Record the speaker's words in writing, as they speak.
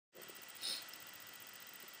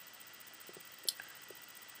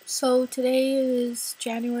So today is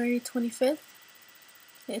January 25th.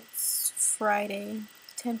 It's Friday,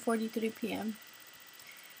 10:43 p.m.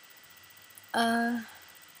 Uh,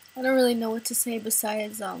 I don't really know what to say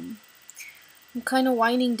besides I'm kind of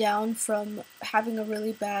winding down from having a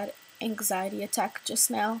really bad anxiety attack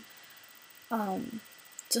just now. Um,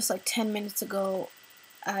 just like 10 minutes ago,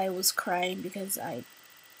 I was crying because I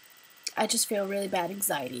just feel really bad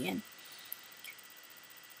anxiety, and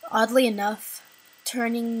oddly enough,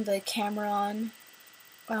 turning the camera on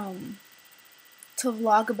um to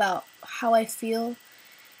vlog about how I feel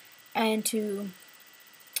and to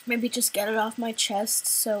maybe just get it off my chest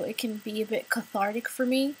so it can be a bit cathartic for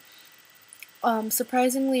me.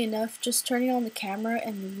 Surprisingly enough, just turning on the camera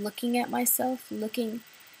and looking at myself, looking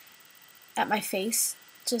at my face,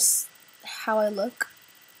 just how I look,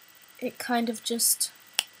 it kind of just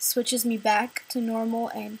switches me back to normal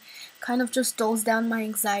and kind of just dulls down my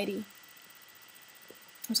anxiety.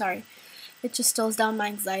 I'm sorry. It just dulls down my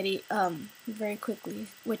anxiety very quickly,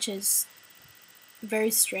 which is very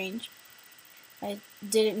strange. I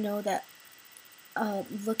didn't know that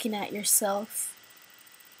looking at yourself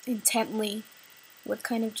intently would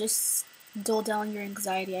kind of just dull down your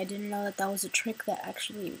anxiety. I didn't know that that was a trick that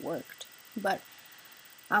actually worked. But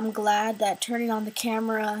I'm glad that turning on the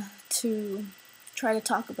camera to try to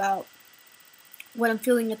talk about what I'm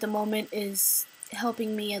feeling at the moment is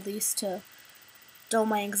helping me at least to dull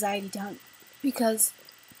my anxiety down, because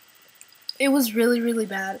it was really, really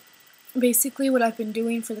bad. Basically, what I've been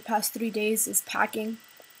doing for the past 3 days is packing.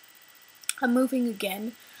 I'm moving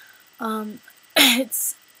again.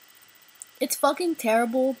 It's fucking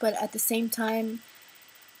terrible, but at the same time,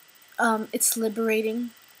 it's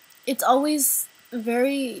liberating. It's always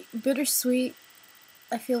very bittersweet.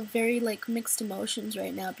 I feel very like mixed emotions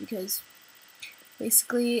right now because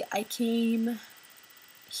basically I came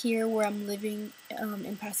here where I'm living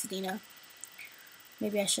in Pasadena.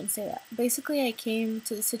 Maybe I shouldn't say that. Basically, I came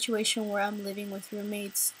to the situation where I'm living with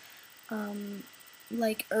roommates um,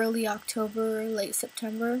 like early October, late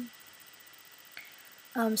September.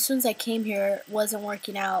 As soon as I came here, it wasn't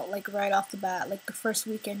working out like right off the bat. Like the first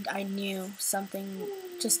weekend, I knew something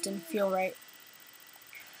just didn't feel right.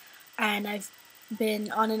 And I've been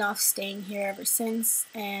on and off staying here ever since,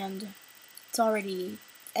 and it's already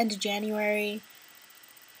end of January,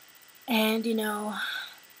 and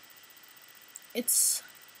it's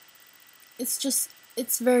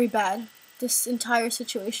it's very bad. This entire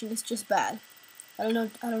situation is just bad. I don't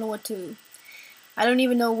know what to I don't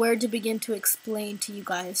even know where to begin to explain to you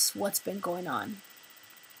guys what's been going on.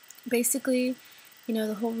 Basically,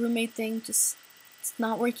 the whole roommate thing just it's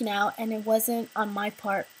not working out, and it wasn't on my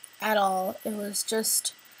part at all. It was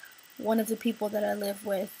just one of the people that I live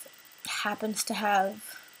with happens to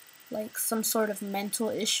have like some sort of mental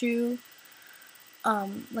issue,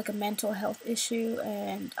 like a mental health issue,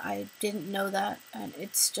 and I didn't know that, and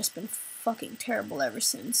it's just been fucking terrible ever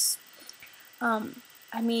since.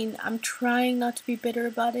 I mean, I'm trying not to be bitter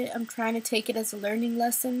about it. I'm trying to take it as a learning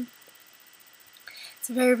lesson. It's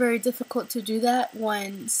very, very difficult to do that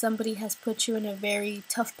when somebody has put you in a very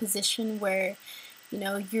tough position where,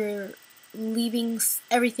 you're leaving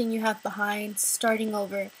everything you have behind, starting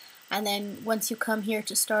over, and then once you come here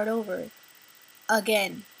to start over,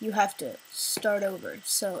 again, you have to start over.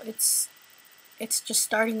 So it's just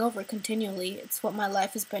starting over continually. It's what my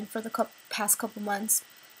life has been for the past couple months.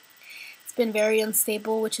 It's been very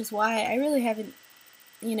unstable, which is why I really haven't,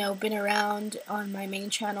 been around on my main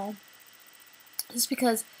channel. Just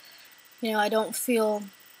because, I don't feel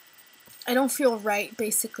right,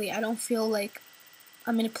 basically. I don't feel like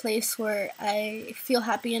I'm in a place where I feel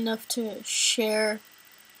happy enough to share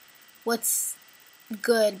what's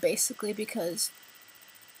good, basically, because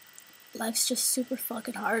life's just super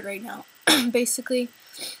fucking hard right now. Basically,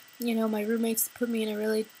 my roommates put me in a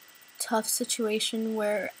really tough situation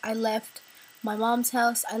where I left my mom's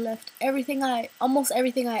house. I left almost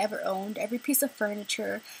everything I ever owned, every piece of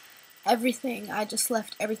furniture, everything. I just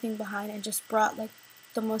left everything behind and just brought like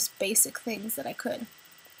the most basic things that I could.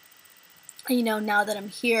 And, now that I'm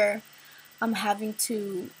here, I'm having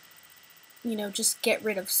to, just get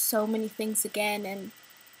rid of so many things again, and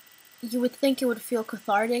you would think it would feel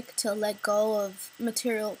cathartic to let go of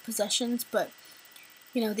material possessions, but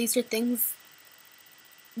these are things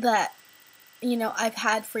that I've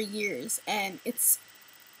had for years, and it's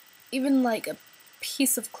even like a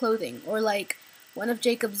piece of clothing or like one of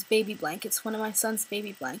Jacob's baby blankets, one of my son's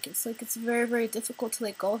baby blankets. Like, it's very, very difficult to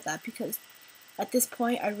let go of that because at this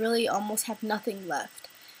point I really almost have nothing left.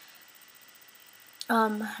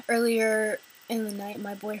 Earlier in the night,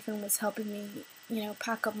 my boyfriend was helping me,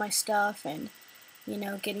 pack up my stuff, and you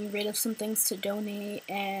know, getting rid of some things to donate,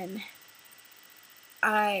 and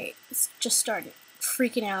I just started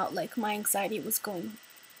freaking out. Like, my anxiety was going,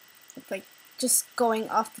 like, just going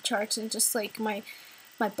off the charts, and just like my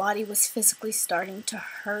body was physically starting to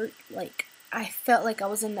hurt. Like, I felt like I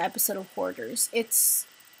was in the episode of Hoarders.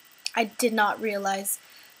 I did not realize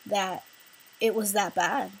that it was that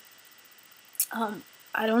bad.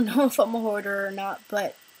 I don't know if I'm a hoarder or not,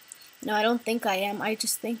 but no, I don't think I am. I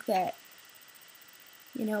just think that,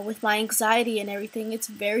 you know, with my anxiety and everything, it's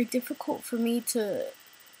very difficult for me to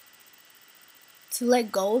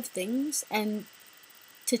let go of things and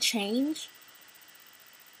to change.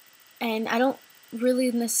 And I don't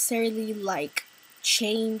really necessarily like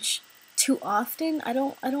change too often. I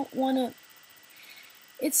don't want to.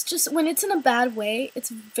 It's just when it's in a bad way,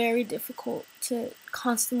 it's very difficult to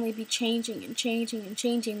constantly be changing and changing and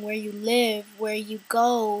changing where you live, where you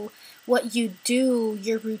go, what you do,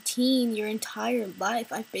 your routine, your entire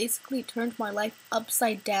life. I've basically turned my life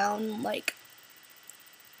upside down like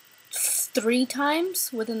 3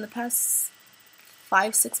 times within the past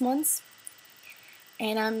 5, 6 months,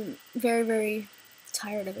 and I'm very, very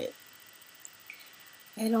tired of it.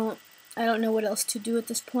 I don't I don't know what else to do at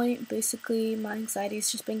this point. Basically, my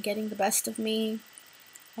anxiety's just been getting the best of me.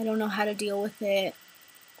 I don't know how to deal with it.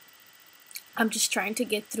 I'm just trying to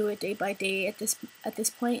get through it day by day at this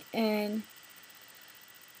point, and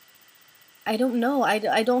I don't know.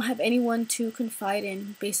 I don't have anyone to confide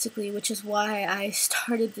in, basically, which is why I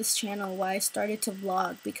started this channel, why I started to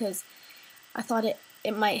vlog, because I thought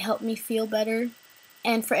it might help me feel better.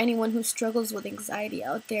 And for anyone who struggles with anxiety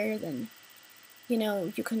out there, then, you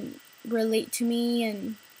know, you can relate to me.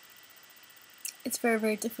 And it's very,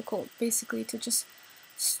 very difficult, basically, to just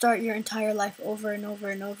start your entire life over and over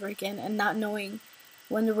and over again and not knowing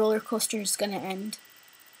when the roller coaster is going to end.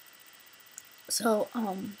 So,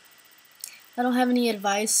 I don't have any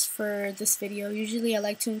advice for this video. Usually I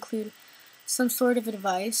like to include some sort of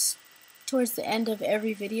advice towards the end of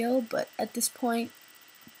every video, but at this point,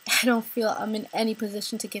 I don't feel I'm in any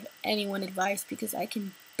position to give anyone advice because I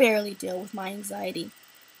can barely deal with my anxiety.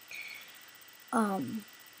 I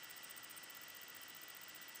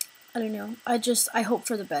don't know. I hope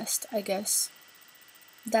for the best, I guess.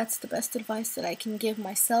 That's the best advice that I can give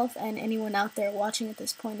myself and anyone out there watching at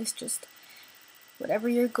this point, is just whatever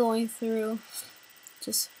you're going through,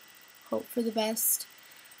 just hope for the best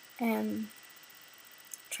and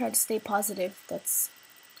try to stay positive. That's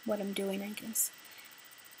what I'm doing, I guess.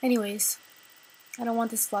 Anyways, I don't want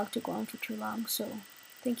this vlog to go on for too long, so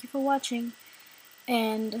thank you for watching.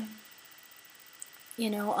 And, you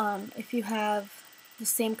know, if you have the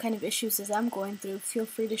same kind of issues as I'm going through, feel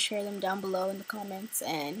free to share them down below in the comments,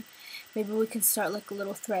 and maybe we can start like a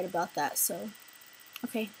little thread about that. So,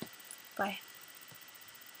 okay, bye.